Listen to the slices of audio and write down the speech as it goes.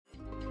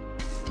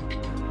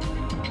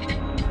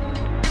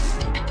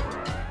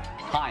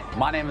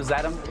My name is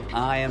Adam.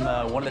 I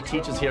am one of the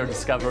teachers here at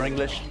Discover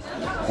English,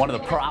 one of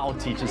the proud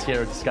teachers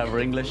here at Discover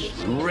English.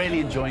 Really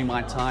enjoying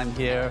my time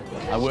here.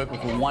 I work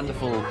with a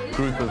wonderful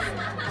group of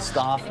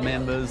staff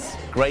members,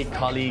 great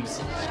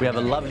colleagues. We have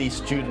a lovely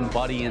student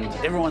body and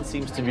everyone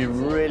seems to be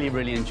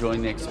really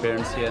enjoying the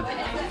experience here.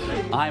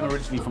 I'm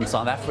originally from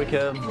South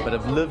Africa, but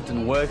I've lived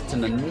and worked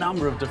in a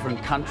number of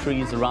different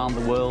countries around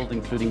the world,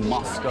 including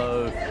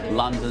Moscow,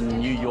 London,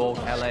 New York,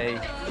 LA.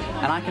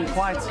 And I can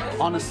quite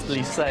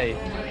honestly say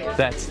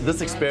that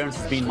this experience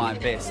has been my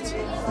best.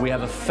 We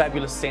have a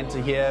fabulous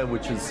center here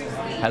which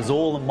has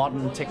all the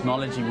modern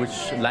technology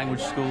which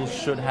language schools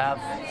should have.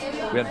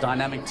 We have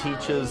dynamic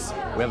teachers,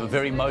 we have a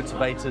very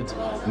motivated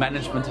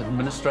management and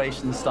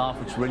administration staff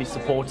which really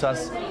support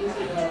us.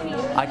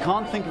 I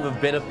can't think of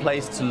a better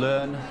place to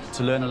learn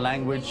a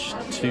language,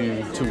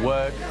 to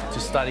work, to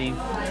study.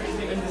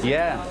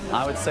 Yeah,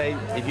 I would say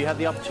if you have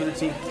the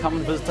opportunity, come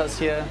and visit us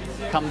here,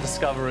 come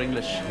discover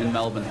English in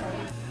Melbourne.